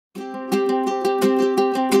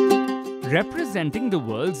Representing the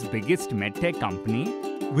world's biggest medtech company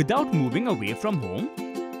without moving away from home?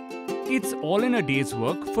 It's all in a day's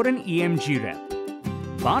work for an EMG rep.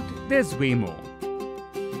 But there's way more.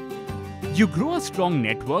 You grow a strong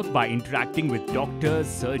network by interacting with doctors,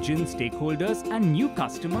 surgeons, stakeholders, and new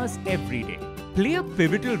customers every day. Play a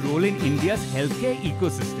pivotal role in India's healthcare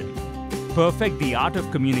ecosystem. Perfect the art of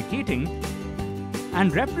communicating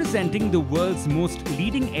and representing the world's most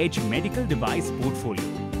leading-edge medical device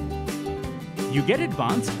portfolio. You get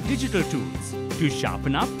advanced digital tools to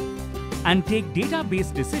sharpen up and take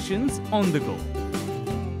data-based decisions on the go.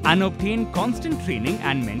 And obtain constant training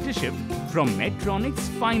and mentorship from Medtronic's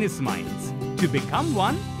finest minds to become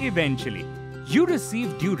one eventually. You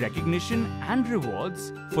receive due recognition and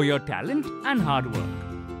rewards for your talent and hard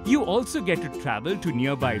work. You also get to travel to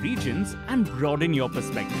nearby regions and broaden your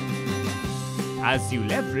perspective as you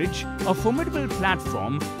leverage a formidable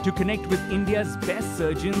platform to connect with India's best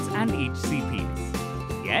surgeons and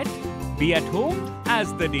HCPs. Yet, be at home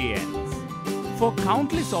as the day ends. For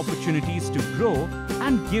countless opportunities to grow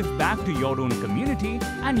and give back to your own community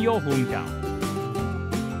and your hometown.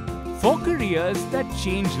 For careers that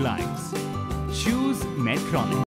change lives, choose Medtronic.